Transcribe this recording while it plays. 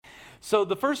So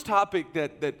the first topic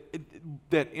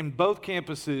that in both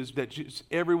campuses that just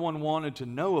everyone wanted to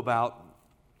know about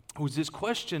was this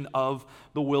question of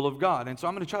the will of God. And so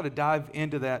I'm going to try to dive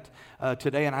into that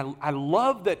today. And I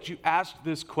love that you asked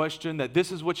this question, that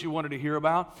this is what you wanted to hear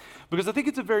about, because I think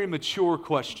it's a very mature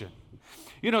question.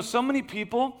 You know, so many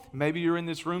people, maybe you're in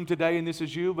this room today and this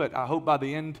is you, but I hope by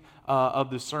the end of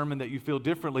the sermon that you feel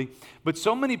differently. But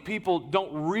so many people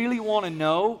don't really want to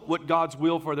know what God's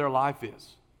will for their life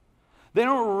is. They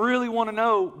don't really want to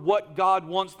know what God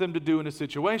wants them to do in a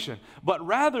situation. But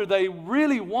rather, they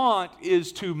really want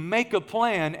is to make a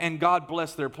plan and God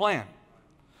bless their plan.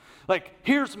 Like,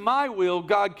 here's my will,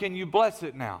 God, can you bless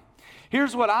it now?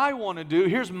 Here's what I want to do.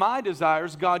 Here's my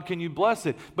desires. God, can you bless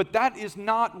it? But that is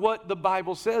not what the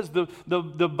Bible says.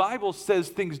 The Bible says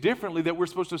things differently, that we're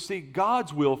supposed to seek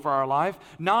God's will for our life,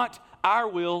 not our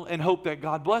will, and hope that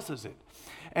God blesses it.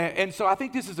 And so I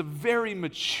think this is a very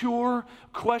mature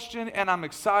question, and I'm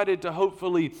excited to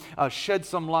hopefully shed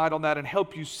some light on that and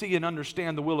help you see and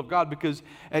understand the will of God, because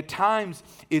at times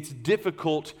it's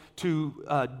difficult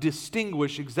to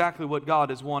distinguish exactly what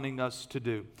God is wanting us to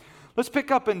do. Let's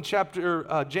pick up in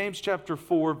James chapter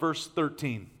 4, verse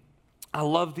 13. I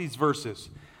love these verses.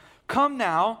 Come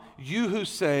now, you who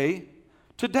say,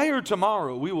 today or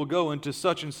tomorrow we will go into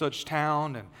such and such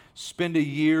town and spend a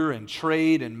year and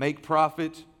trade and make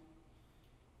profit.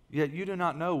 Yet you do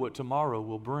not know what tomorrow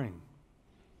will bring.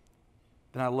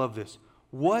 Then I love this.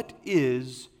 What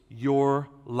is your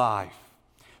life?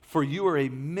 For you are a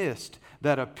mist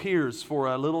that appears for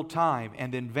a little time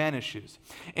and then vanishes.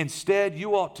 Instead,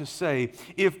 you ought to say,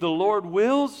 if the Lord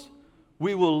wills,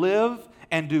 we will live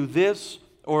and do this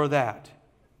or that.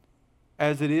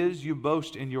 As it is, you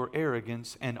boast in your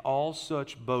arrogance, and all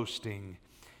such boasting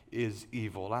is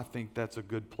evil. I think that's a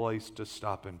good place to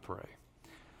stop and pray.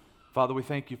 Father, we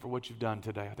thank you for what you've done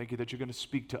today. I thank you that you're going to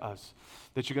speak to us,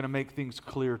 that you're going to make things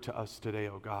clear to us today,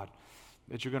 oh God,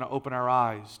 that you're going to open our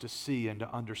eyes to see and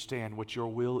to understand what your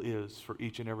will is for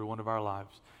each and every one of our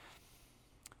lives.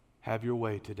 Have your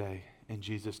way today. In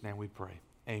Jesus' name we pray.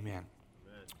 Amen.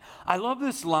 I love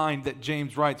this line that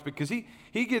James writes, because he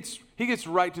gets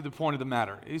right to the point of the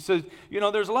matter. He says, you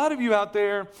know, there's a lot of you out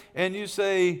there and you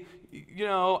say, you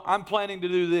know, I'm planning to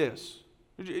do this.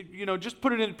 You know, just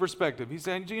put it in perspective. He's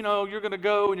saying, you know, you're going to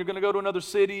go to another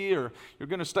city, or you're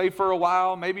going to stay for a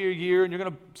while, maybe a year, and you're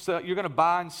going to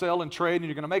buy and sell and trade, and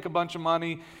you're going to make a bunch of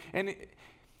money. And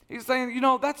he's saying, you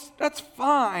know, that's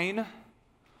fine,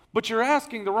 but you're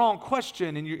asking the wrong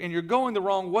question, and you're going the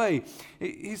wrong way.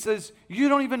 He says, you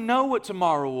don't even know what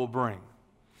tomorrow will bring.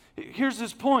 Here's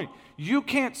his point. You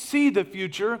can't see the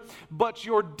future, but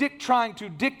you're trying to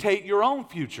dictate your own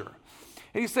future.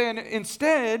 And he's saying,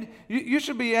 instead, you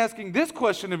should be asking this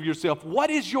question of yourself: what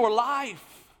is your life?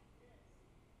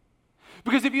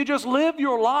 Because if you just live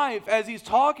your life as he's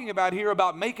talking about here,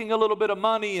 about making a little bit of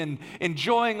money and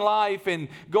enjoying life and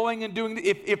going and doing,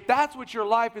 if that's what your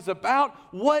life is about,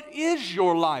 what is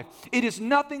your life? It is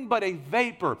nothing but a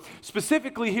vapor.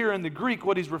 Specifically here in the Greek,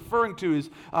 what he's referring to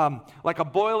is like a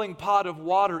boiling pot of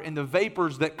water, and the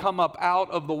vapors that come up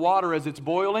out of the water as it's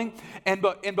boiling, and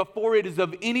before it is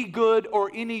of any good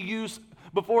or any use,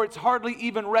 before it's hardly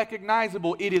even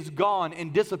recognizable, it is gone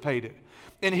and dissipated.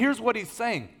 And here's what he's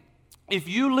saying. If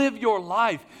you live your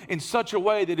life in such a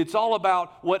way that it's all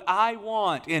about what I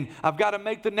want, and I've got to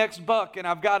make the next buck, and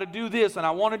I've got to do this, and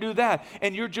I want to do that,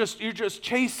 and you're just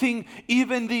chasing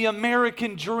even the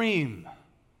American dream,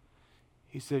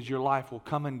 he says your life will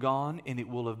come and gone, and it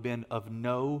will have been of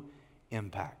no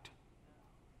impact.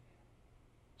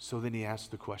 So then he asks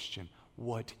the question,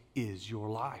 what is your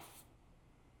life?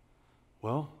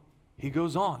 Well, he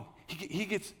goes on. He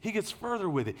gets further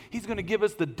with it. He's going to give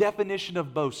us the definition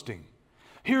of boasting.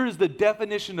 Here is the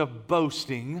definition of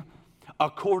boasting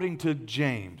according to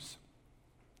James.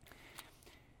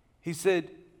 He said,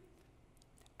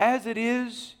 as it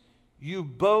is, you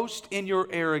boast in your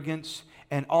arrogance,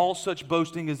 and all such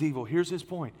boasting is evil. Here's his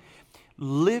point.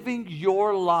 Living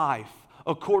your life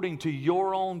according to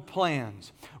your own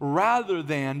plans rather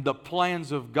than the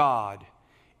plans of God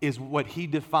is what he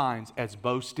defines as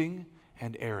boasting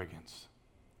and arrogance.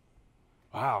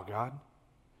 Wow, God.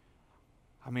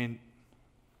 I mean,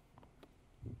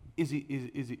 is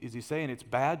he saying it's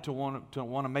bad to want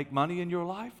to make money in your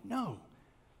life? No.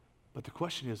 But the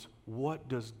question is, what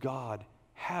does God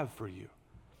have for you?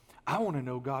 I want to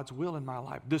know God's will in my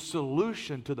life. The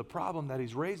solution to the problem that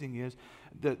he's raising is,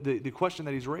 the question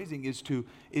that he's raising is to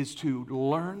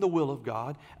learn the will of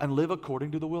God and live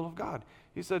according to the will of God.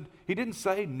 He didn't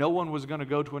say no one was going to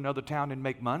go to another town and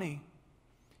make money.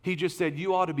 He just said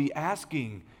you ought to be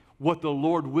asking, what the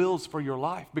Lord wills for your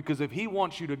life. Because if He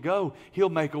wants you to go, He'll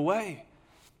make a way.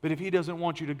 But if He doesn't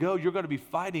want you to go, you're going to be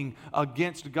fighting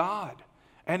against God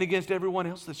and against everyone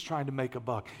else that's trying to make a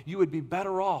buck. You would be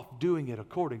better off doing it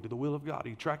according to the will of God. Are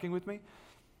you tracking with me?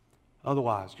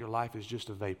 Otherwise, your life is just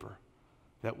a vapor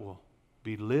that will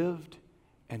be lived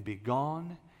and be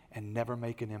gone and never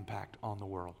make an impact on the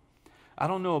world. I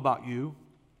don't know about you,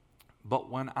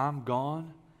 but when I'm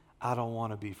gone, I don't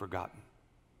want to be forgotten.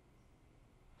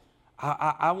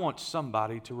 I want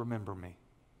somebody to remember me.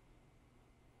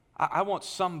 I want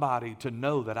somebody to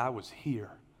know that I was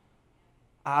here.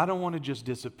 I don't want to just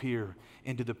disappear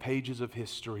into the pages of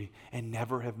history and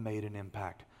never have made an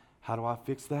impact. How do I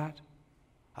fix that?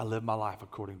 I live my life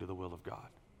according to the will of God.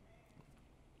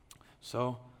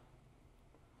 So,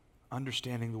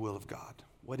 understanding the will of God.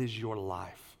 What is your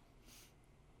life?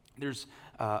 There's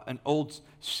an old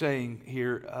saying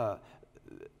here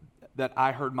that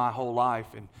I heard my whole life,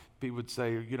 and people would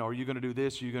say, you know, are you going to do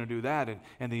this? Are you going to do that?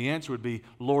 And the answer would be,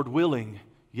 Lord willing,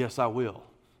 yes, I will.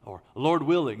 Or, Lord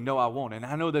willing, no, I won't. And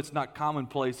I know that's not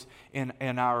commonplace in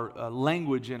our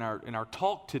language, in our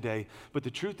talk today, but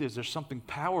the truth is there's something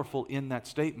powerful in that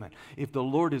statement. If the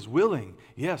Lord is willing,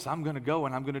 yes, I'm going to go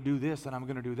and I'm going to do this and I'm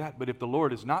going to do that. But if the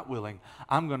Lord is not willing,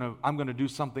 I'm going to do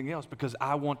something else because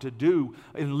I want to do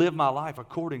and live my life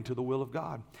according to the will of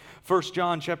God. 1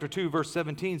 John chapter 2, verse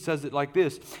 17 says it like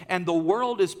this, and the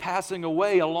world is passing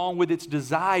away along with its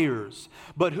desires,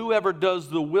 but whoever does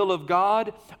the will of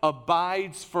God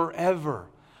abides forever.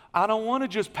 I don't want to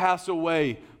just pass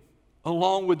away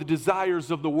along with the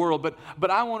desires of the world, but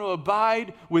I want to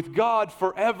abide with God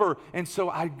forever, and so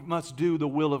I must do the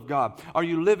will of God. Are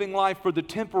you living life for the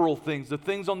temporal things, the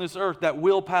things on this earth that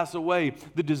will pass away,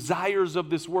 the desires of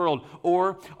this world,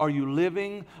 or are you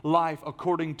living life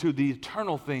according to the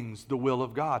eternal things, the will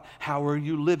of God? How are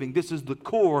you living? This is the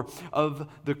core of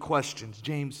the questions.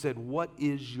 James said, what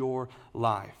is your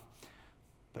life?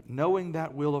 But knowing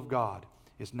that will of God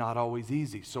is not always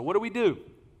easy. So what do?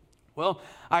 Well,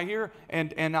 I hear,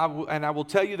 and I will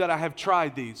tell you that I have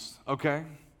tried these, okay?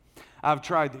 I've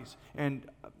tried these. And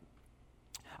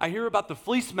I hear about the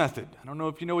fleece method. I don't know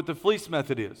if you know what the fleece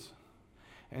method is.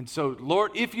 And so,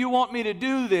 Lord, if you want me to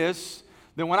do this,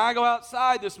 then when I go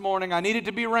outside this morning, I need it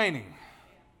to be raining,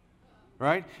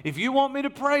 right? If you want me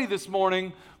to pray this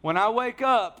morning, when I wake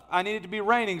up, I need it to be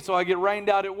raining so I get rained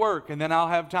out at work, and then I'll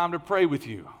have time to pray with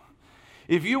you.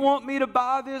 If you want me to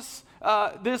buy this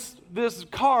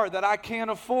car that I can't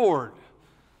afford,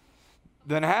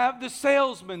 then have the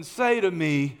salesman say to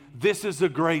me, this is a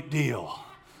great deal.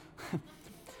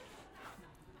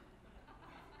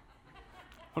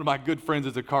 One of my good friends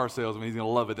is a car salesman. He's going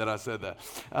to love it that I said that.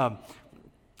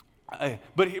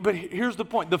 But here's the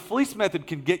point. The fleece method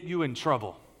can get you in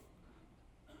trouble.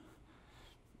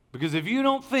 Because if you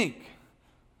don't think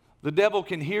the devil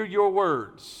can hear your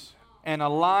words and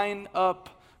align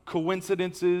up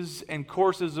coincidences and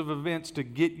courses of events to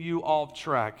get you off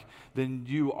track, then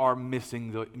you are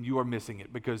missing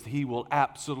it, because he will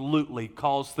absolutely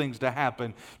cause things to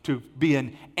happen to be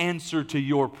an answer to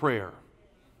your prayer.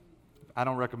 I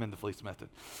don't recommend the fleece method.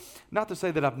 Not to say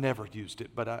that I've never used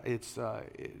it, but it's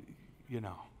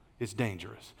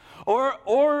dangerous.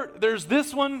 Or there's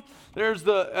this one. There's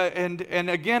the and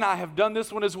again, I have done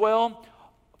this one as well.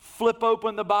 Flip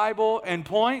open the Bible and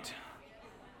point.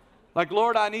 Like,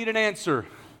 Lord, I need an answer.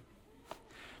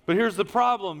 But here's the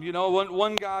problem. You know,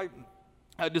 one guy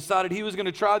decided he was going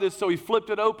to try this, so he flipped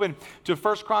it open to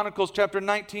 1 Chronicles chapter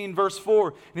 19, verse 4.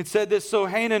 And it said this, so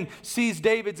Hanan seized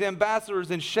David's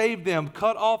ambassadors and shaved them,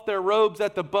 cut off their robes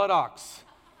at the buttocks,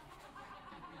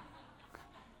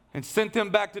 and sent them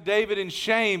back to David in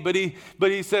shame. But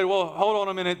he said, well, hold on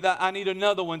a minute, I need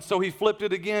another one. So he flipped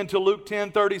it again to Luke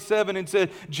 10:37 and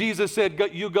said, Jesus said,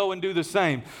 you go and do the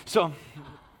same. So,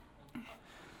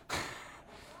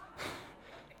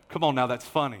 come on now, that's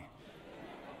funny.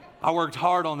 I worked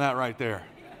hard on that right there.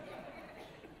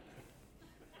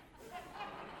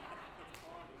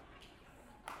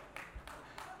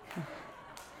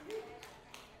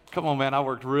 Come on, man, I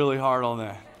worked really hard on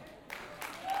that.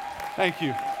 Thank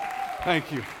you.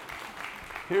 Thank you.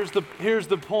 Here's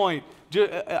the point.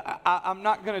 I'm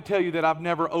not going to tell you that I've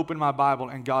never opened my Bible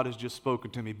and God has just spoken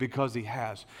to me, because He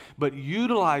has. But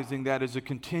utilizing that as a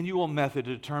continual method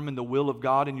to determine the will of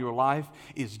God in your life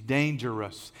is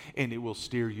dangerous, and it will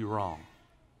steer you wrong.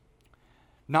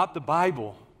 Not the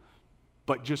Bible,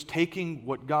 But just taking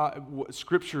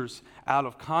scriptures out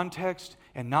of context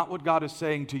and not what God is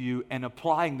saying to you and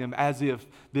applying them as if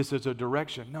this is a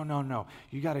direction. No.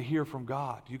 You got to hear from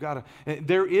God.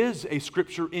 There is a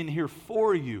scripture in here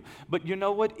for you. But you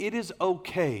know what? It is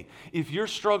okay. If you're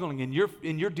struggling and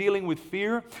you're dealing with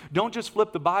fear, don't just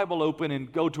flip the Bible open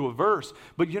and go to a verse.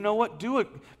 But you know what?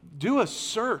 Do a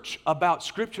search about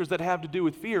scriptures that have to do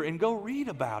with fear and go read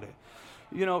about it.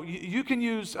 You know, you can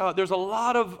use, there's a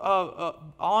lot of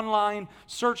online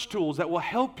search tools that will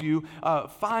help you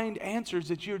find answers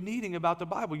that you're needing about the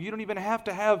Bible. You don't even have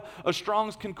to have a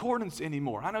Strong's Concordance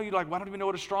anymore. I know you're like, well, I don't even know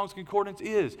what a Strong's Concordance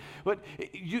is. But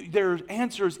there's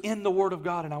answers in the Word of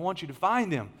God, and I want you to find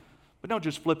them. But don't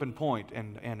just flip and point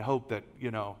and hope that,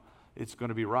 it's going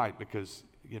to be right because,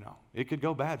 it could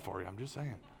go bad for you. I'm just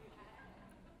saying.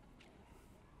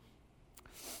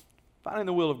 Finding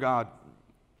the will of God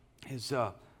is,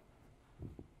 that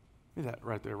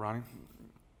right there, Ronnie.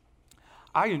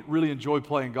 I really enjoy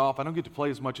playing golf. I don't get to play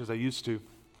as much as I used to,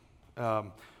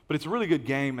 but it's a really good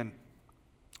game and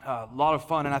a lot of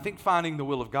fun. And I think finding the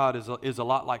will of God is a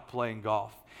lot like playing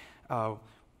golf.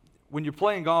 When you're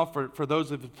playing golf, for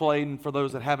those that have played and for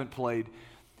those that haven't played,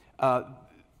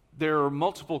 there are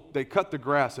multiple. They cut the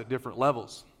grass at different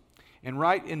levels, and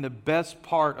right in the best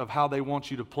part of how they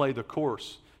want you to play the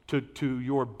course, to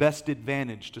your best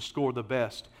advantage to score the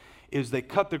best, is they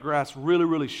cut the grass really,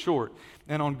 really short.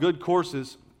 And on good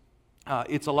courses,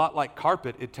 it's a lot like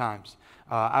carpet at times.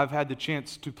 I've had the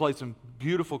chance to play some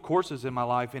beautiful courses in my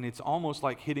life, and it's almost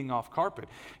like hitting off carpet.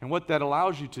 And what that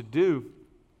allows you to do,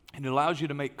 it allows you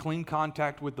to make clean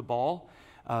contact with the ball.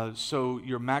 So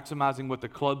you're maximizing what the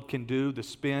club can do, the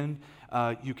spin.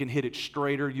 You can hit it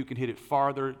straighter, you can hit it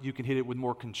farther, you can hit it with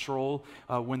more control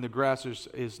when the grass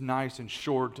is nice and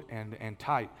short and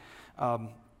tight.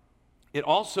 It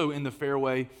also, in the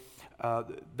fairway,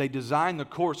 they design the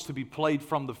course to be played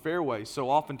from the fairway. So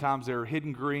oftentimes there are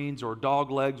hidden greens or dog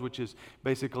legs, which is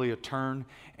basically a turn.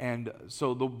 And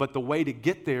so, but the way to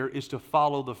get there is to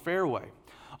follow the fairway.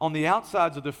 On the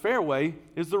outsides of the fairway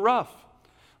is the rough.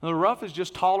 The rough is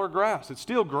just taller grass. It's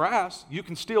still grass. You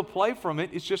can still play from it.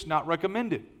 It's just not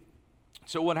recommended.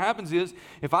 So what happens is,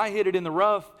 if I hit it in the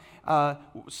rough,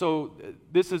 so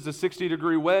this is a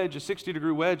 60-degree wedge. A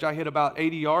 60-degree wedge, I hit about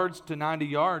 80 yards to 90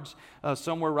 yards,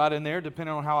 somewhere right in there,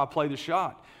 depending on how I play the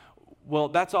shot. Well,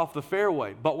 that's off the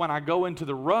fairway. But when I go into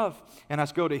the rough and I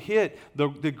go to hit,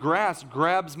 the grass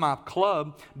grabs my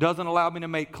club, doesn't allow me to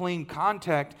make clean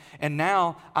contact, and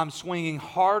now I'm swinging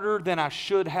harder than I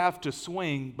should have to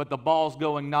swing, but the ball's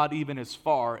going not even as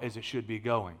far as it should be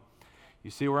going.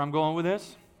 You see where I'm going with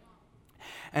this?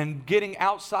 And getting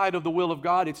outside of the will of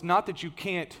God, it's not that you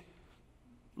can't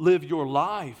live your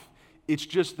life. It's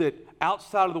just that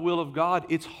outside of the will of God,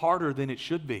 it's harder than it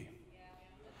should be.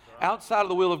 Outside of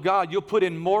the will of God, you'll put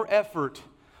in more effort,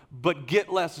 but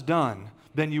get less done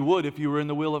than you would if you were in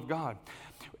the will of God.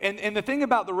 And the thing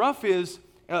about the rough is,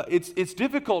 it's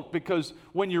difficult because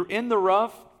when you're in the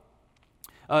rough,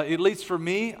 at least for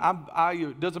me,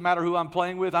 it doesn't matter who I'm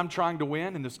playing with, I'm trying to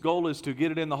win, and this goal is to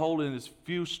get it in the hole in as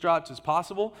few shots as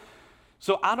possible.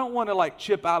 So I don't want to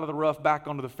chip out of the rough back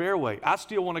onto the fairway. I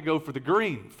still want to go for the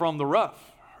green from the rough,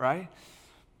 right?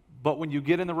 But when you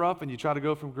get in the rough and you try to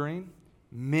go from green,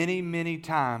 many, many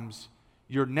times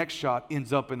your next shot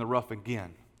ends up in the rough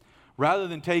again. Rather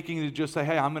than taking it to just say,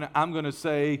 hey, I'm going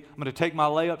to take my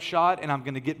layup shot and I'm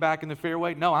going to get back in the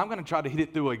fairway. No, I'm going to try to hit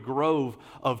it through a grove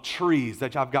of trees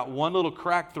that I've got one little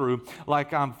crack through,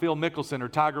 like I'm Phil Mickelson or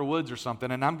Tiger Woods or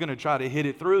something, and I'm going to try to hit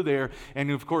it through there.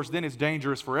 And of course, then it's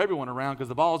dangerous for everyone around because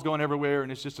the ball's going everywhere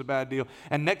and it's just a bad deal.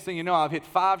 And next thing you know, I've hit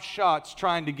 5 shots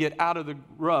trying to get out of the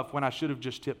rough when I should have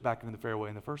just tipped back into the fairway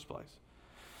in the first place.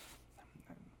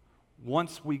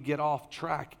 Once we get off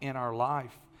track in our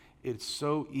life, it's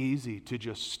so easy to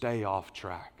just stay off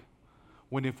track.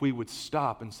 When if we would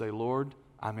stop and say, Lord,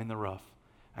 I'm in the rough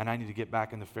and I need to get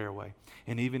back in the fairway.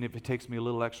 And even if it takes me a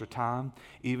little extra time,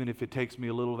 even if it takes me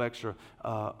a little extra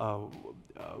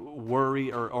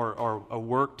worry or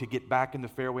work to get back in the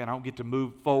fairway and I don't get to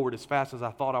move forward as fast as I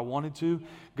thought I wanted to,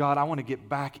 God, I want to get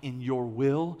back in your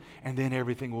will, and then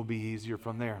everything will be easier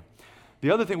from there. The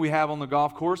other thing we have on the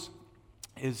golf course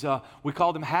is we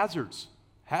call them hazards.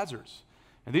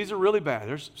 And these are really bad.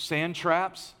 There's sand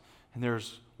traps, and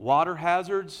there's water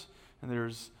hazards, and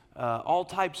there's all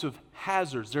types of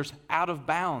hazards. There's out of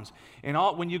bounds. And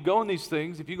when you go in these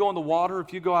things, if you go in the water,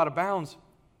 if you go out of bounds,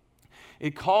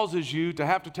 it causes you to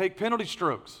have to take penalty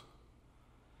strokes.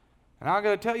 And I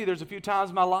got to tell you, there's a few times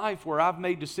in my life where I've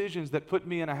made decisions that put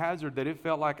me in a hazard that it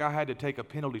felt like I had to take a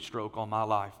penalty stroke on my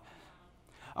life.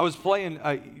 I was playing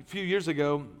a few years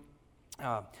ago.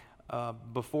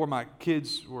 before my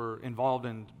kids were involved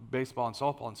in baseball and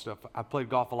softball and stuff, I played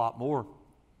golf a lot more.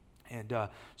 And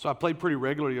so I played pretty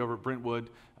regularly over at Brentwood.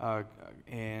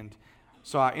 And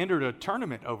so I entered a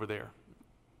tournament over there.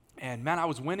 And man, I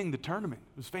was winning the tournament.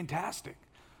 It was fantastic.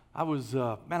 I was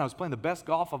playing the best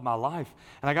golf of my life.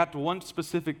 And I got to one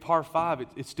specific par 5.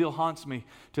 It still haunts me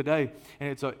today.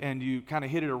 And and you kind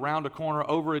of hit it around a corner,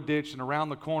 over a ditch, and around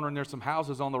the corner. And there's some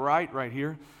houses on the right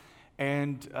here.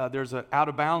 And there's an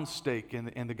out-of-bounds stake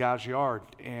in the guy's yard.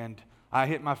 And I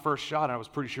hit my first shot, and I was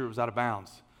pretty sure it was out of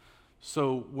bounds.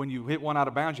 So when you hit one out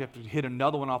of bounds, you have to hit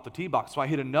another one off the tee box. So I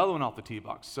hit another one off the tee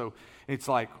box. So it's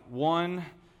like 1,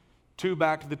 2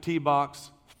 back to the tee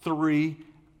box, 3,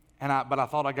 but I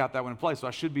thought I got that one in place. So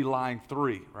I should be lying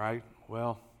 3, right?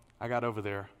 Well, I got over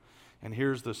there, and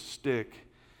here's the stick,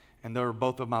 and there are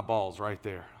both of my balls right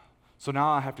there. So now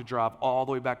I have to drive all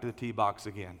the way back to the tee box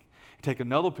again, take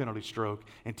another penalty stroke,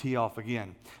 and tee off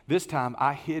again. This time,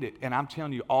 I hit it, and I'm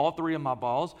telling you, all 3 of my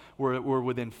balls were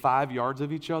within 5 yards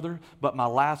of each other, but my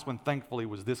last one, thankfully,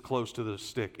 was this close to the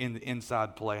stick in the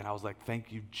inside play, and I was like,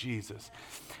 thank you, Jesus.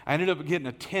 I ended up getting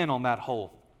a 10 on that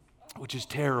hole, which is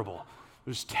terrible. It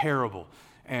was terrible,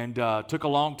 and took a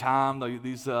long time.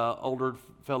 These older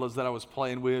fellas that I was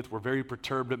playing with were very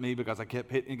perturbed at me because I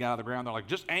kept hitting it out of the ground. They're like,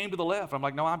 just aim to the left. I'm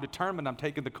like, no, I'm determined. I'm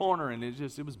taking the corner, and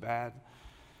it was bad.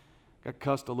 Got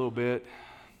cussed a little bit.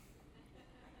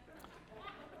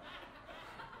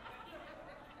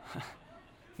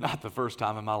 Not the first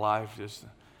time in my life. Just,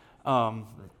 I'm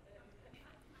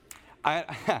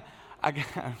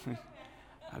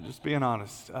just being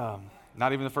honest.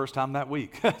 Not even the first time that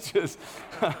week. Just,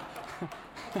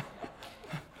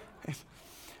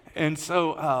 and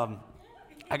so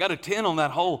I got a 10 on that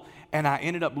hole, and I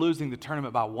ended up losing the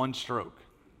tournament by 1 stroke.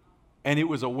 And it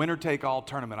was a winner-take-all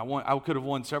tournament. I could have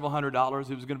won several $100s.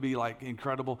 It was going to be like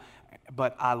incredible.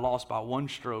 But I lost by 1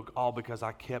 stroke, all because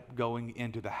I kept going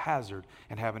into the hazard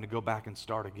and having to go back and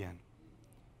start again.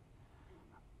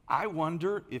 I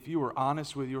wonder if you were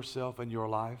honest with yourself in your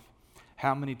life,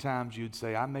 how many times you'd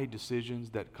say, I made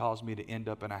decisions that caused me to end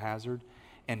up in a hazard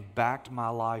and backed my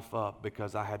life up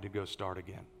because I had to go start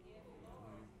again.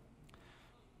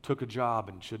 Took a job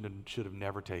and should have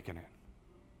never taken it.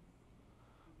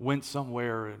 Went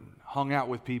somewhere and hung out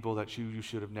with people that you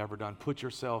should have never done. Put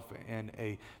yourself in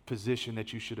a position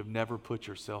that you should have never put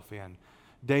yourself in.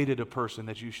 Dated a person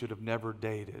that you should have never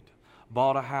dated.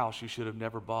 Bought a house you should have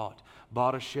never bought.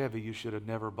 Bought a Chevy you should have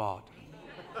never bought.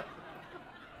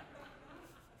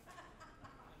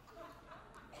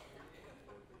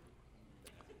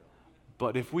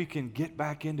 But if we can get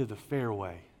back into the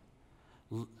fairway,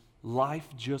 life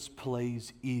just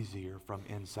plays easier from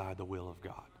inside the will of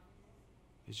God.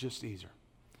 It's just easier.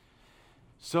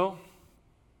 So,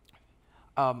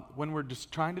 when we're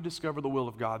just trying to discover the will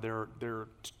of God, there are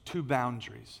 2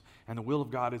 boundaries, and the will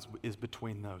of God is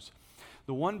between those.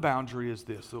 The one boundary is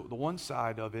this. The one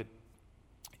side of it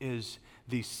is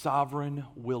the sovereign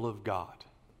will of God.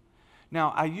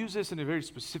 Now, I use this in a very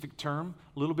specific term,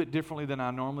 a little bit differently than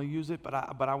I normally use it, but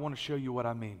I want to show you what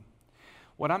I mean.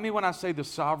 What I mean when I say the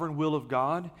sovereign will of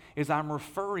God is I'm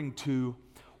referring to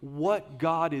what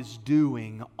God is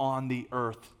doing on the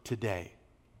earth today.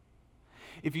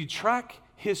 If you track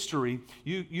history,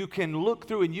 you can look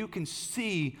through and you can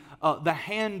see the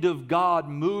hand of God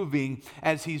moving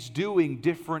as He's doing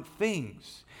different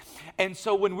things. And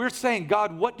so when we're saying,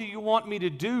 God, what do you want me to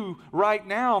do right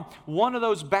now? One of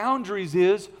those boundaries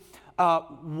is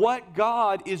what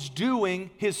God is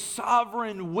doing, His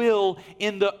sovereign will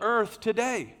in the earth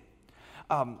today.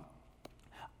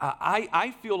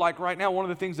 I feel like right now one of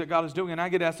the things that God is doing, and I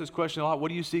get asked this question a lot, what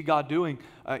do you see God doing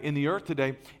in the earth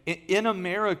today? In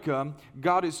America,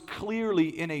 God is clearly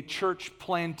in a church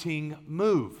planting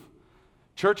move.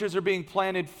 Churches are being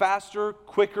planted faster,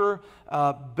 quicker,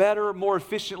 better, more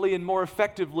efficiently, and more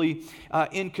effectively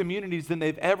in communities than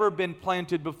they've ever been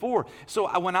planted before.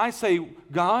 So when I say,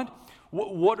 God,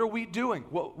 what are we doing?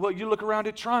 Well, you look around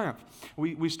at Triumph.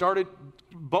 We started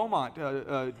Beaumont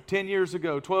 10 years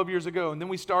ago, 12 years ago, and then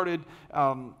we started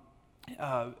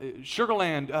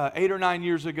Sugarland 8 or 9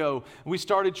 years ago. We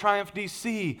started Triumph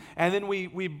DC, and then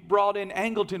we brought in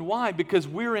Angleton. Why? Because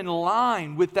we're in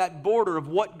line with that border of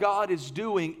what God is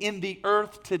doing in the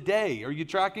earth today. Are you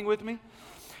tracking with me?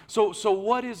 So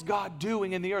what is God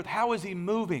doing in the earth? How is He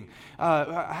moving?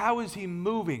 How is He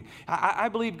moving? I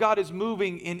believe God is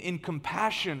moving in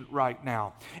compassion right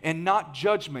now and not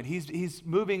judgment. He's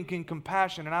moving in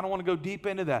compassion, and I don't want to go deep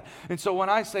into that. And so when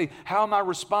I say, how am I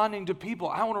responding to people?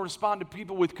 I want to respond to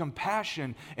people with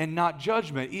compassion and not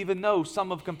judgment, even though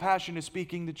some of compassion is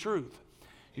speaking the truth.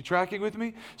 You tracking with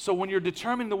me? So when you're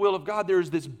determining the will of God, there's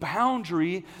this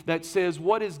boundary that says,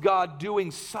 what is God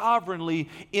doing sovereignly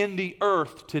in the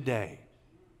earth today?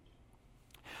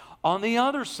 On the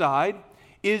other side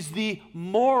is the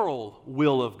moral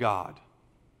will of God.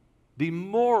 The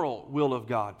moral will of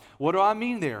God. What do I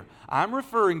mean there? I'm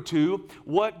referring to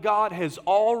what God has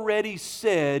already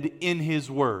said in His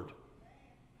Word.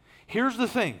 Here's the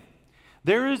thing.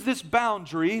 There is this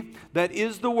boundary that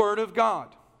is the Word of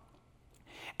God.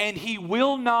 And He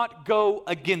will not go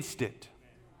against it.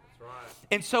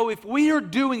 And so if we are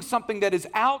doing something that is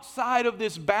outside of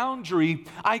this boundary,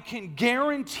 I can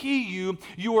guarantee you,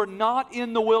 you are not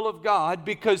in the will of God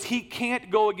because He can't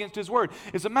go against His Word.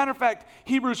 As a matter of fact,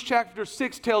 Hebrews chapter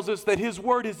 6 tells us that His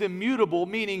Word is immutable,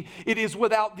 meaning it is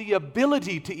without the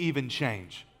ability to even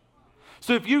change.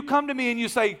 So if you come to me and you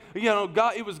say,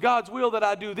 God, it was God's will that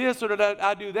I do this or that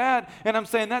I do that, and I'm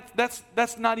saying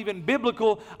that's not even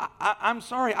biblical, I'm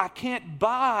sorry, I can't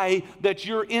buy that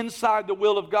you're inside the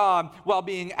will of God while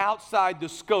being outside the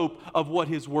scope of what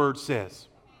His Word says.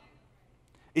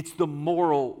 It's the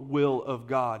moral will of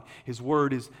God. His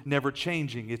Word is never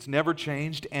changing. It's never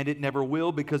changed, and it never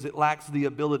will because it lacks the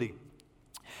ability.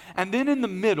 And then in the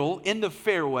middle, in the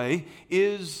fairway,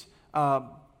 is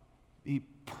the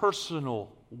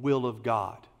personal will of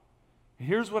God.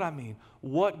 Here's what I mean.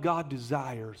 What God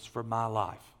desires for my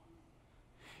life.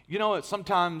 You know,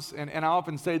 sometimes, and I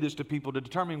often say this to people, to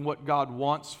determine what God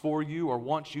wants for you or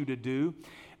wants you to do,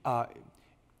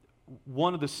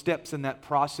 one of the steps in that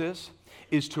process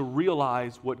is to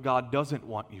realize what God doesn't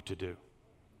want you to do.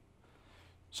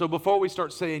 So before we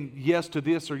start saying yes to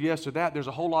this or yes to that, there's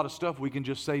a whole lot of stuff we can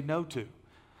just say no to.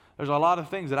 There's a lot of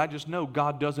things that I just know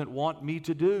God doesn't want me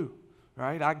to do.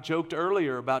 Right? I joked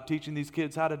earlier about teaching these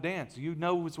kids how to dance. You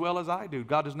know as well as I do,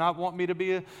 God does not want me to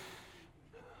be a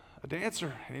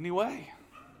dancer in any way.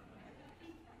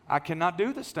 I cannot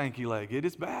do the stanky leg. It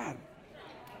is bad.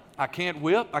 I can't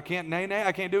whip. I can't nay-nay.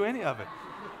 I can't do any of it.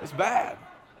 It's bad.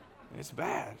 It's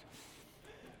bad.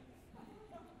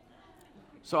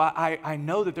 So I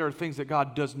know that there are things that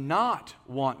God does not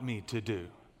want me to do.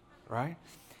 Right?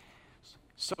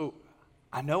 So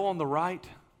I know on the right,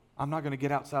 I'm not going to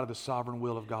get outside of the sovereign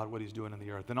will of God, what He's doing in the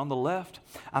earth. And on the left,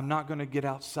 I'm not going to get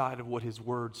outside of what His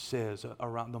Word says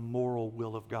around the moral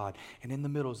will of God. And in the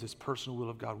middle is this personal will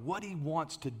of God, what He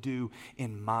wants to do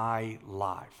in my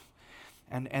life.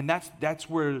 And that's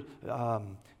where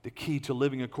the key to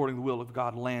living according to the will of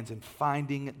God lands, and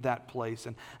finding that place.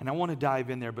 And I want to dive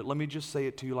in there, but let me just say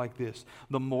it to you like this.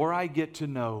 The more I get to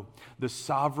know the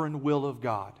sovereign will of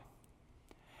God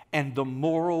and the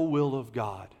moral will of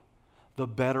God, the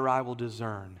better I will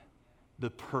discern the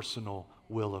personal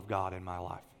will of God in my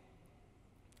life.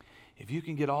 If you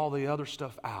can get all the other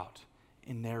stuff out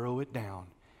and narrow it down,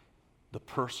 the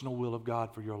personal will of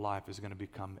God for your life is going to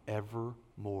become ever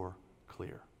more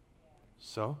clear.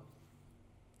 So,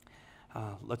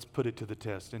 let's put it to the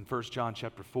test. In 1 John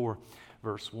chapter 4,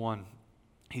 verse 1,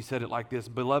 he said it like this: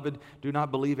 Beloved, do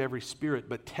not believe every spirit,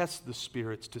 but test the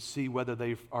spirits to see whether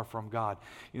they are from God.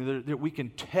 You know, we can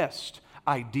test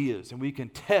ideas, and we can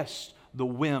test the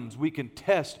whims. We can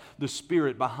test the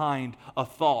spirit behind a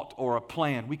thought or a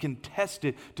plan. We can test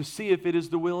it to see if it is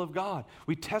the will of God.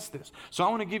 We test this. So I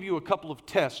want to give you a couple of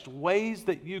tests, ways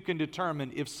that you can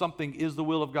determine if something is the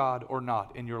will of God or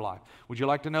not in your life. Would you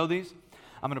like to know these?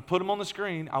 I'm going to put them on the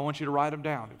screen. I want you to write them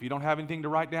down. If you don't have anything to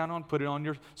write down on, put it on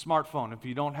your smartphone. If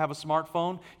you don't have a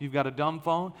smartphone, you've got a dumb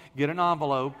phone, get an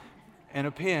envelope and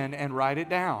a pen and write it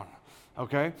down.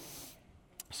 Okay?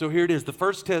 So here it is. The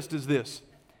first test is this.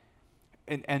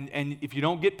 And if you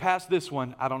don't get past this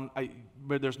one,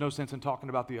 but there's no sense in talking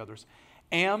about the others.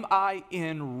 Am I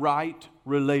in right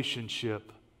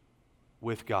relationship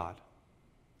with God?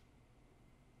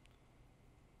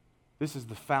 This is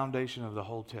the foundation of the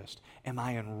whole test. Am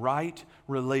I in right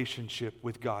relationship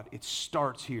with God? It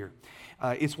starts here.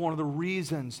 It's one of the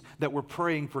reasons that we're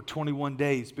praying for 21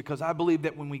 days, because I believe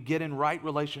that when we get in right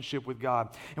relationship with God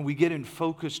and we get in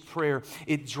focused prayer,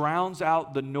 it drowns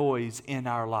out the noise in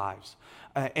our lives.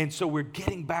 And so we're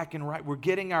getting back in right. We're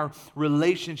getting our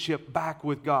relationship back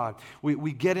with God.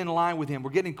 We get in line with Him. We're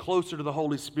getting closer to the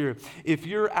Holy Spirit. If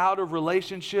you're out of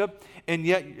relationship and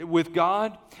yet with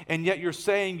God, and yet you're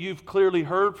saying you've clearly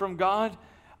heard from God,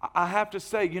 I have to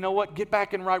say, you know what? Get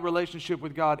back in right relationship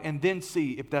with God and then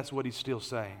see if that's what He's still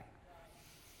saying.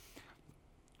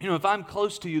 You know, if I'm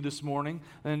close to you this morning,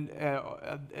 and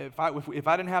if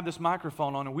I didn't have this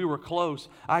microphone on and we were close,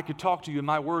 I could talk to you and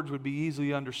my words would be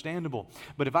easily understandable.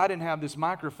 But if I didn't have this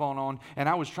microphone on and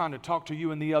I was trying to talk to you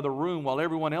in the other room while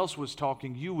everyone else was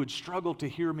talking, you would struggle to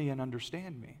hear me and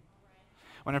understand me.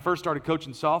 When I first started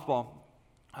coaching softball,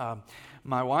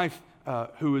 My wife,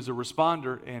 who is a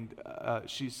responder, and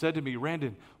she said to me,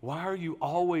 Randon, why are you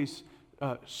always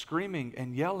screaming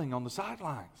and yelling on the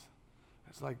sidelines?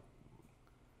 It's like,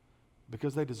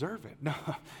 because they deserve it. No.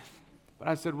 But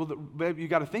I said, well, babe, you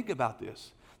got to think about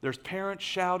this. There's parents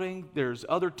shouting, there's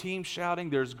other teams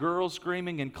shouting, there's girls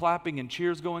screaming and clapping and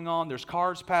cheers going on, there's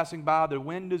cars passing by, the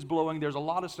wind is blowing, there's a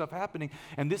lot of stuff happening,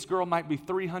 and this girl might be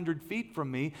 300 feet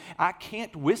from me. I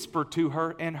can't whisper to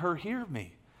her and her hear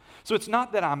me. So it's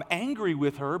not that I'm angry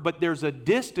with her, but there's a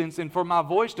distance, and for my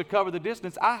voice to cover the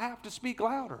distance, I have to speak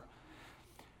louder.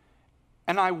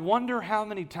 And I wonder how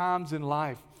many times in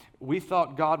life we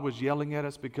thought God was yelling at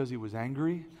us because He was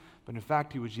angry, but in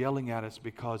fact, He was yelling at us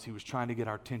because He was trying to get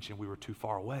our attention. We were too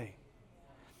far away.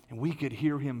 And we could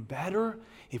hear Him better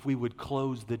if we would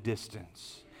close the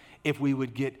distance, if we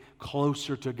would get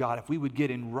closer to God, if we would get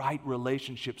in right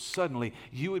relationships. Suddenly,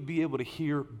 you would be able to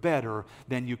hear better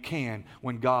than you can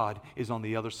when God is on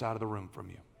the other side of the room from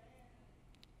you.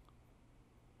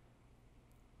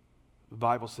 The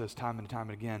Bible says time and time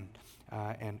and again,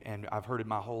 and I've heard it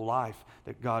my whole life,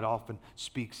 that God often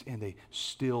speaks in a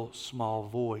still, small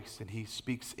voice, and He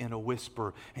speaks in a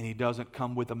whisper, and He doesn't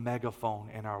come with a megaphone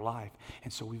in our life.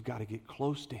 And so we've got to get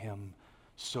close to Him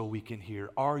so we can hear.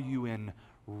 Are you in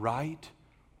right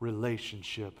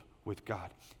relationship with God?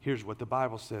 Here's what the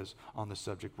Bible says on the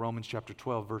subject. Romans chapter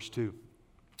 12, verse 2.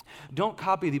 Don't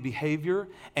copy the behavior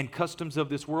and customs of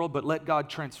this world, but let God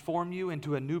transform you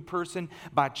into a new person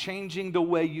by changing the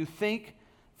way you think.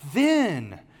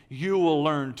 Then you will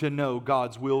learn to know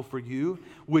God's will for you,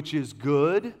 which is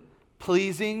good,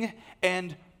 pleasing,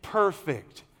 and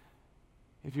perfect.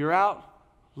 If you're out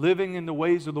living in the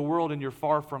ways of the world and you're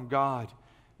far from God,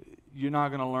 you're not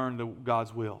going to learn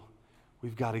God's will.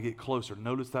 We've got to get closer.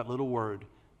 Notice that little word,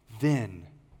 then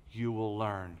you will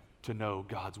learn to know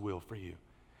God's will for you.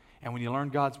 And when you learn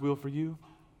God's will for you,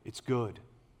 it's good,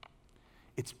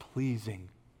 it's pleasing,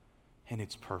 and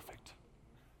it's perfect.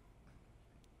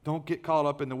 Don't get caught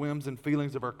up in the whims and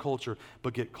feelings of our culture,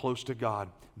 but get close to God,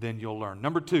 then you'll learn.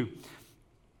 Number two,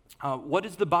 what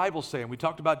does the Bible say? And we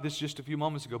talked about this just a few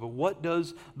moments ago, but what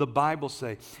does the Bible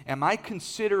say? Am I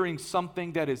considering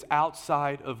something that is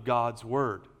outside of God's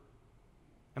Word?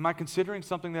 Am I considering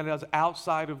something that is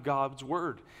outside of God's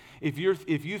Word? If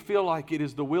you feel like it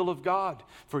is the will of God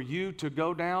for you to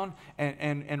go down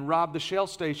and rob the Shell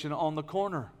station on the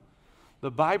corner,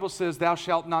 the Bible says thou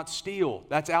shalt not steal.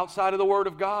 That's outside of the Word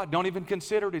of God. Don't even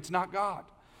consider it. It's not God.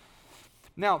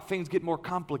 Now, things get more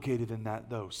complicated than that,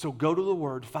 though. So go to the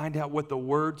Word, find out what the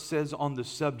Word says on the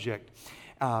subject,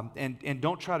 and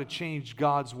don't try to change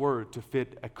God's Word to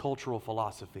fit a cultural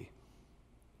philosophy.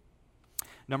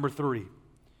 Number three,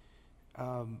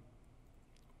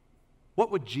 what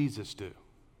would Jesus do?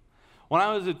 When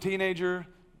I was a teenager,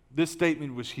 this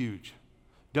statement was huge.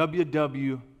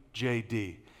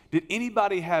 WWJD. Did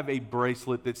anybody have a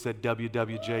bracelet that said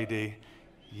WWJD?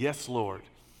 Yes, Lord.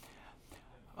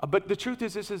 But the truth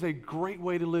is, this is a great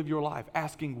way to live your life,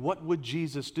 asking, what would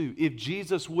Jesus do? If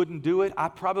Jesus wouldn't do it, I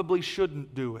probably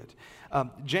shouldn't do it.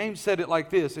 James said it like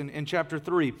this in chapter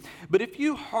 3. But if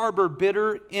you harbor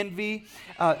bitter envy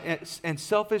and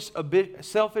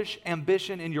selfish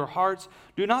ambition in your hearts,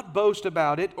 do not boast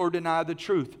about it or deny the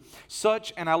truth.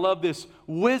 Such, and I love this,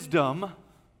 wisdom,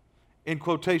 in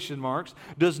quotation marks,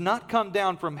 does not come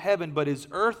down from heaven, but is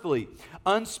earthly,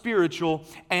 unspiritual,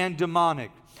 and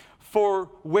demonic. For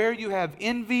where you have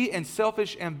envy and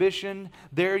selfish ambition,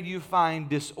 there you find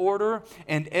disorder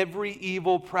and every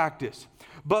evil practice.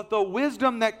 But the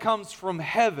wisdom that comes from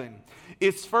heaven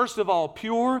is first of all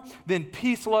pure, then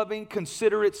peace-loving,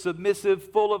 considerate,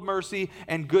 submissive, full of mercy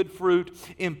and good fruit,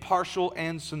 impartial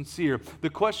and sincere. The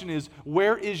question is,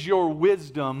 where is your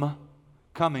wisdom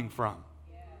coming from?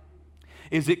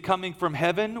 Is it coming from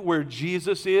heaven where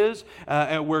Jesus is,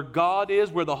 and where God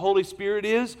is, where the Holy Spirit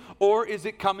is, or is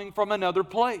it coming from another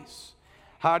place?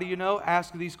 How do you know?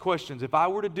 Ask these questions. If I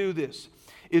were to do this,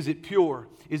 is it pure?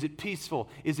 Is it peaceful?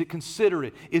 Is it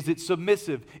considerate? Is it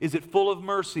submissive? Is it full of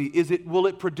mercy? Will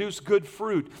it produce good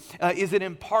fruit? Is it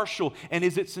impartial? And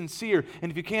is it sincere? And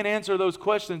if you can't answer those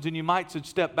questions, then you might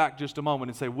step back just a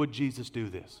moment and say, would Jesus do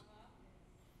this?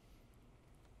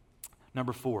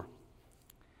 Number 4.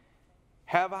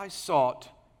 Have I sought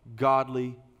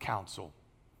godly counsel?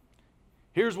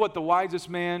 Here's what the wisest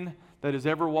man that has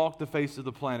ever walked the face of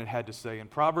the planet had to say in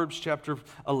Proverbs chapter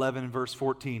 11 and verse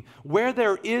 14. Where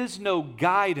there is no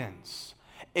guidance,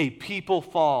 a people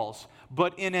falls,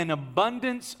 but in an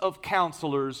abundance of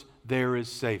counselors there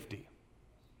is safety.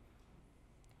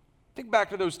 Think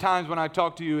back to those times when I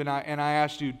talked to you and I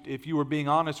asked you if you were being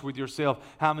honest with yourself,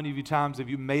 how many of you times have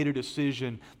you made a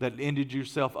decision that ended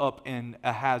yourself up in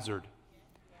a hazard?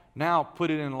 Now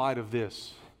put it in light of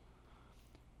this.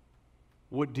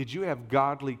 What, did you have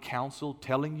godly counsel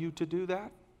telling you to do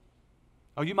that?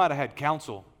 Oh, you might have had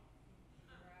counsel.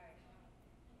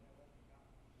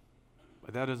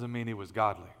 But that doesn't mean it was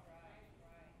godly.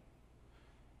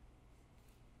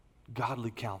 Godly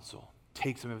counsel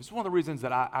takes them. It's one of the reasons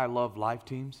that I love life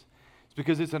teams. It's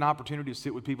because it's an opportunity to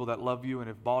sit with people that love you and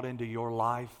have bought into your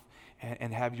life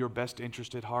and have your best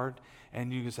interest at heart.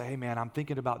 And you can say, hey man, I'm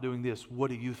thinking about doing this. What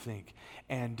do you think?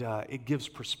 And it gives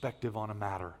perspective on a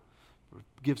matter.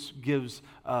 Gives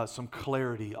some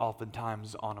clarity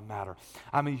oftentimes on a matter.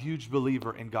 I'm a huge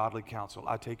believer in godly counsel.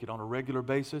 I take it on a regular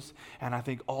basis, and I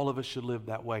think all of us should live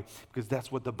that way because that's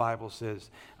what the Bible says,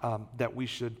 that we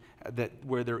should, that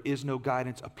where there is no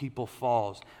guidance, a people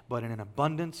falls, but in an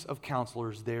abundance of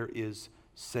counselors there is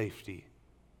safety.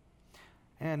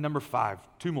 And number 5,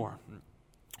 2 more.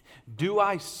 Do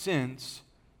I sense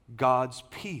God's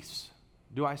peace?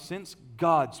 Do I sense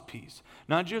God's peace?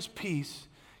 Not just peace.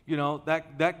 You know,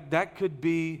 that could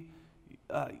be,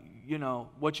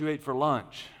 what you ate for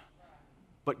lunch.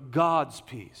 But God's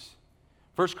peace.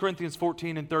 1 Corinthians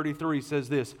 14:33 says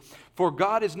this, for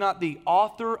God is not the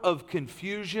author of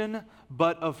confusion,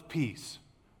 but of peace.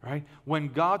 Right? When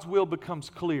God's will becomes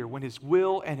clear, when His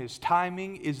will and His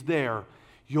timing is there,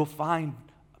 you'll find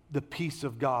the peace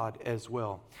of God as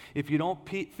well. If you don't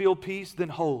feel peace, then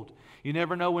hold. You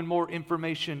never know when more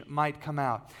information might come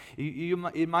out.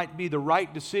 It might be the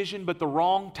right decision, but the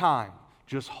wrong time.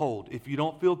 Just hold. If you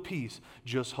don't feel peace,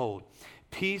 just hold.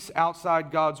 Peace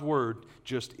outside God's Word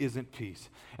just isn't peace.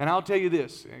 And I'll tell you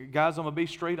this, guys, I'm going to be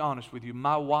straight honest with you.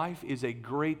 My wife is a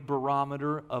great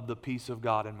barometer of the peace of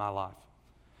God in my life.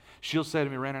 She'll say to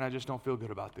me, Randy, I just don't feel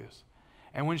good about this.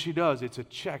 And when she does, it's a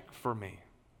check for me.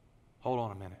 Hold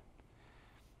on a minute.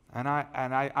 And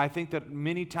I think that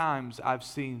many times I've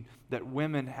seen that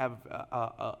women have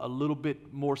a little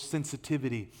bit more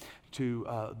sensitivity to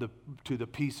the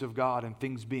peace of God and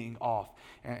things being off.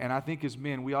 And I think as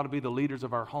men, we ought to be the leaders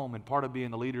of our home. And part of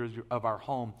being the leaders of our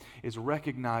home is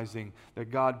recognizing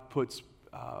that God puts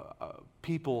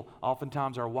people,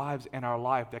 oftentimes our wives, in our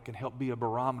life that can help be a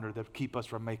barometer that keep us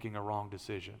from making a wrong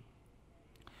decision.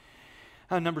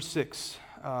 Number 6,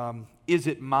 is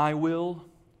it my will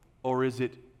or is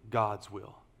it God's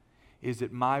will? Is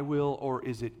it my will or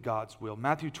is it God's will?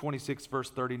 Matthew 26, verse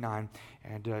 39,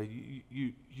 and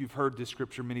you've heard this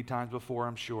scripture many times before,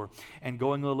 I'm sure. And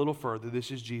going a little further, this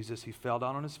is Jesus. He fell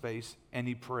down on his face and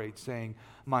he prayed, saying,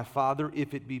 my Father,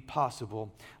 if it be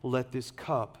possible, let this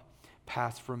cup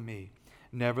pass from me.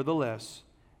 Nevertheless,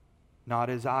 not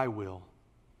as I will,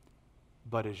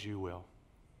 but as you will.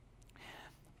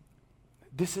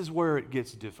 This is where it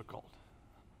gets difficult.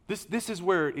 This is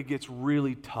where it gets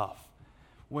really tough.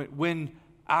 When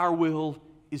our will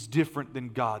is different than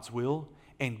God's will,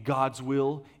 and God's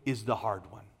will is the hard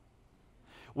one.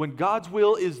 When God's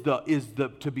will is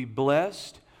to be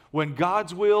blessed, when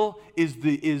God's will is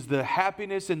the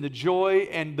happiness and the joy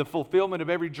and the fulfillment of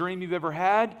every dream you've ever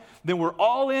had, then we're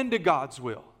all into God's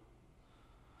will.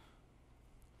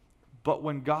 But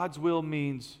when God's will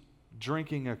means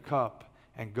drinking a cup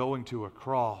and going to a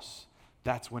cross,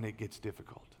 that's when it gets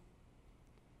difficult.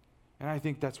 And I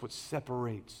think that's what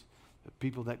separates the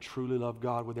people that truly love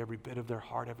God with every bit of their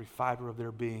heart, every fiber of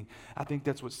their being. I think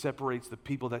that's what separates the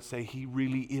people that say, He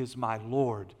really is my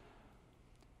Lord,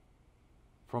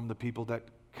 from the people that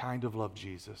kind of love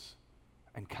Jesus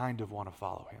and kind of want to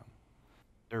follow Him.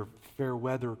 They're fair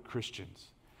weather Christians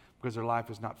because their life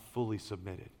is not fully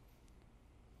submitted.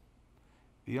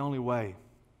 The only way,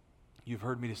 you've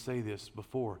heard me to say this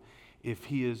before, if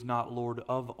He is not Lord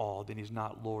of all, then He's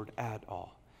not Lord at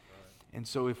all. And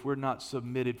so if we're not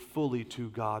submitted fully to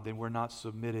God, then we're not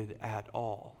submitted at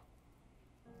all.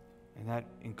 And that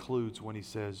includes when He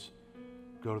says,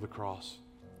 go to the cross,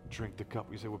 drink the cup.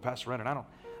 You say, well, Pastor Brennan, I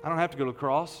don't have to go to the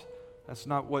cross. That's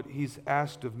not what He's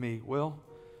asked of me. Well,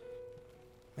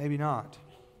 maybe not.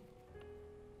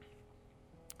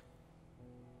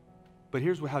 But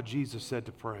here's how Jesus said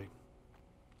to pray.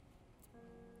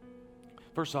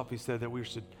 First off, He said that we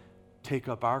should take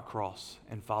up our cross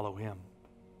and follow Him.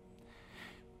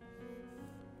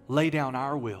 Lay down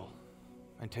our will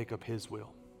and take up His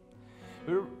will.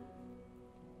 The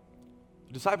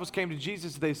disciples came to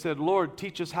Jesus. They said, Lord,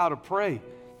 teach us how to pray.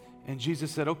 And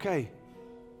Jesus said, okay,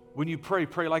 when you pray,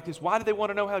 pray like this. Why did they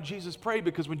want to know how Jesus prayed?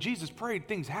 Because when Jesus prayed,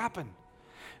 things happened.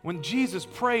 When Jesus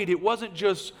prayed, it wasn't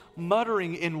just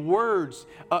muttering in words,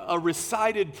 a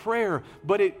recited prayer,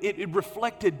 but it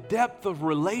reflected depth of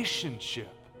relationship.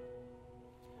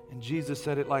 And Jesus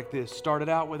said it like this, started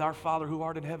out with, "Our Father who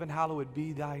art in heaven, hallowed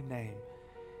be thy name."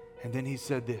 And then he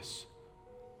said this,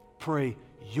 "Pray,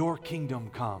 your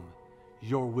kingdom come,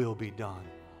 your will be done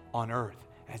on earth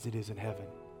as it is in heaven."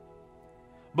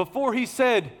 Before he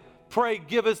said, "Pray,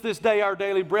 give us this day our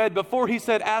daily bread," before he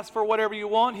said, "Ask for whatever you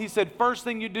want," he said, first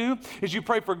thing you do is you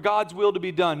pray for God's will to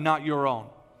be done, not your own.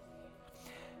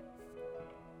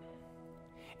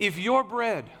 If your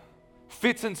bread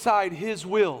fits inside his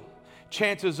will,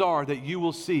 chances are that you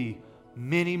will see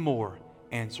many more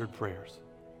answered prayers.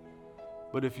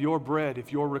 But if your bread,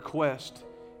 if your request,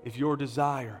 if your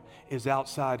desire is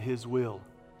outside his will,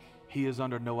 he is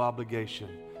under no obligation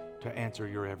to answer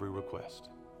your every request.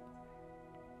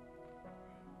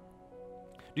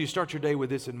 Do you start your day with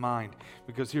this in mind?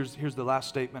 Because here's the last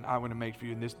statement I want to make for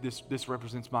you, and this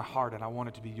represents my heart, and I want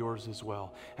it to be yours as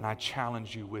well. And I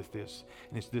challenge you with this,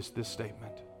 and it's this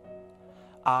statement.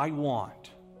 I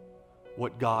want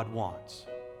what God wants.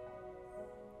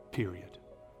 Period.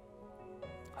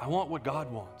 I want what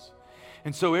God wants.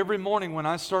 And so every morning when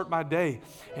I start my day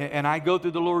and I go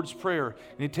through the Lord's Prayer,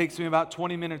 and it takes me about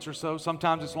 20 minutes or so,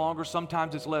 sometimes it's longer,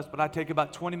 sometimes it's less, but I take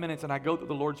about 20 minutes and I go through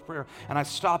the Lord's Prayer, and I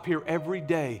stop here every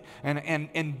day,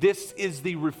 and this is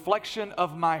the reflection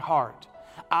of my heart.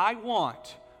 I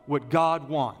want what God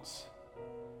wants.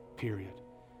 Period.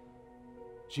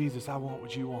 Jesus, I want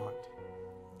what you want.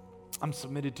 I'm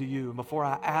submitted to you, and before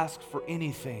I ask for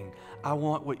anything, I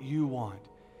want what you want.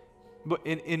 But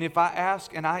and if I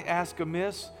ask and I ask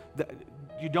amiss,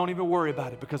 you don't even worry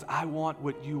about it, because I want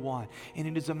what you want. And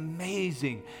it is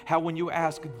amazing how when you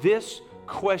ask this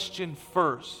question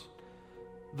first,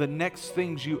 the next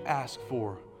things you ask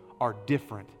for are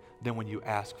different than when you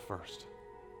ask first.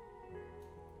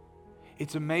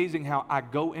 It's amazing how I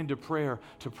go into prayer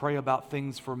to pray about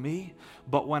things for me,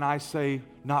 but when I say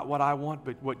not what I want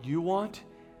but what you want,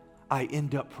 I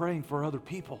end up praying for other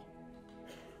people.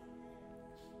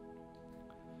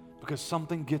 Because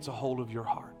something gets a hold of your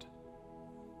heart.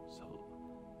 So,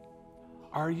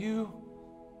 are you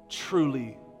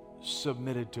truly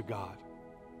submitted to God?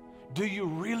 Do you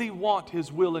really want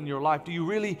his will in your life? Do you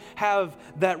really have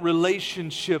that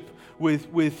relationship with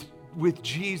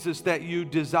Jesus that you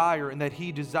desire and that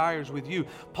he desires with you?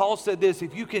 Paul said this,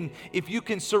 if you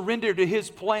can surrender to his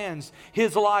plans,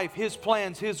 his life, his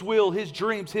plans, his will, his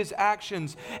dreams, his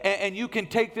actions, and you can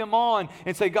take them on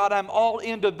and say, God, I'm all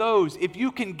into those. If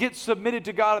you can get submitted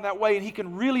to God in that way and he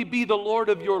can really be the Lord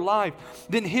of your life,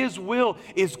 then his will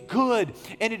is good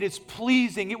and it is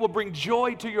pleasing. It will bring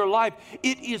joy to your life.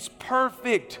 It is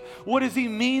perfect. What does he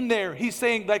mean there? He's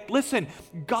saying, like, listen,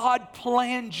 God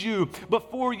planned you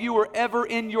before you were ever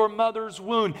in your mother's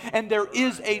womb, and there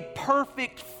is a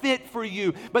perfect fit for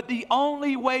you. But the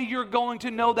only way you're going to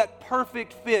know that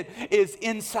perfect fit is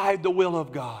inside the will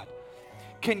of God.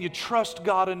 Can you trust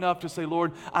God enough to say,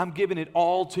 Lord, I'm giving it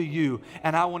all to you,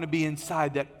 and I want to be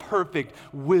inside that perfect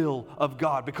will of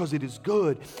God, because it is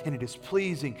good and it is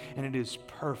pleasing and it is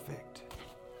perfect.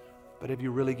 But have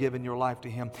you really given your life to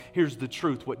him? Here's the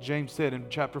truth, what James said in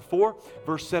chapter 4,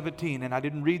 verse 17. And I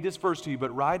didn't read this verse to you,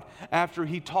 but right after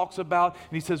he talks about,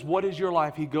 and he says, what is your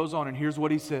life? He goes on, and here's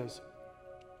what he says.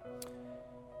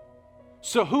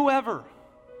 So whoever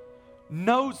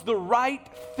knows the right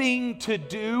thing to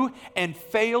do and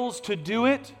fails to do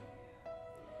it,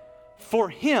 for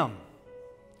him,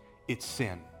 it's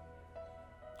sin.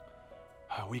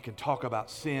 We can talk about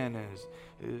sin as,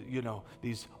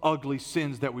 these ugly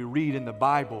sins that we read in the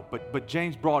Bible, but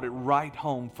James brought it right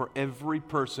home for every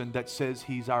person that says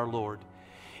he's our Lord.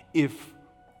 If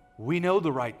we know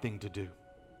the right thing to do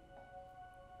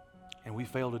and we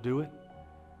fail to do it,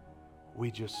 we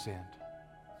just sinned.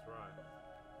 That's right.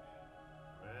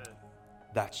 Amen.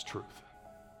 That's truth.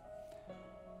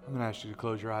 I'm going to ask you to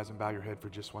close your eyes and bow your head for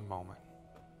just one moment.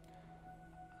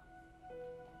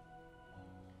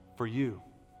 For you,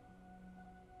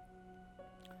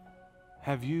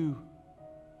 have you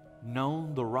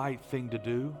known the right thing to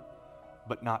do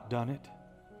but not done it?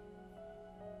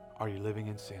 Are you living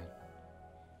in sin?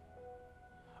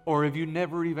 Or have you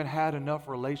never even had enough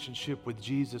relationship with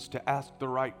Jesus to ask the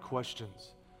right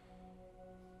questions?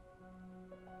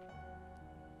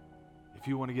 If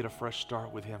you want to get a fresh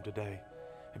start with him today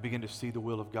and begin to see the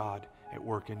will of God at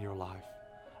work in your life,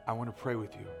 I want to pray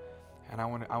with you. And I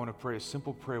want to pray a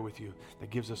simple prayer with you that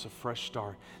gives us a fresh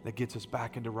start, that gets us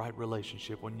back into right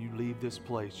relationship. When you leave this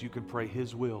place, you can pray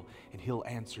his will and he'll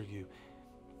answer you.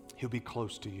 He'll be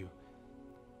close to you.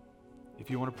 If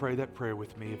you want to pray that prayer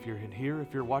with me, if you're in here,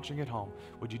 if you're watching at home,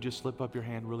 would you just slip up your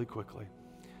hand really quickly?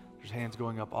 There's hands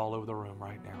going up all over the room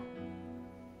right now.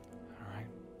 All right.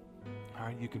 All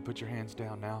right, you can put your hands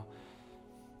down now.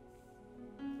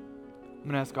 I'm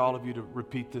going to ask all of you to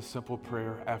repeat this simple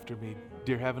prayer after me.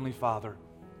 Dear Heavenly Father,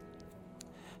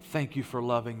 thank you for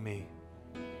loving me.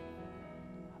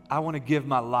 I want to give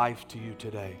my life to you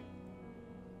today.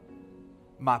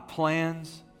 My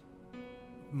plans,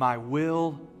 my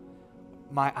will,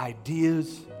 my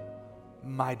ideas,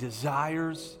 my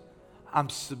desires, I'm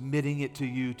submitting it to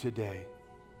you today.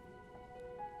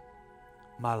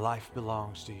 My life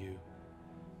belongs to you.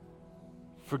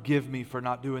 Forgive me for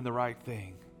not doing the right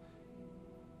thing.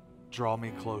 Draw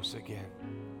me close again.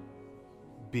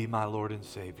 Be my Lord and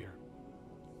Savior.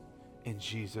 In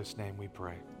Jesus' name we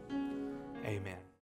pray. Amen.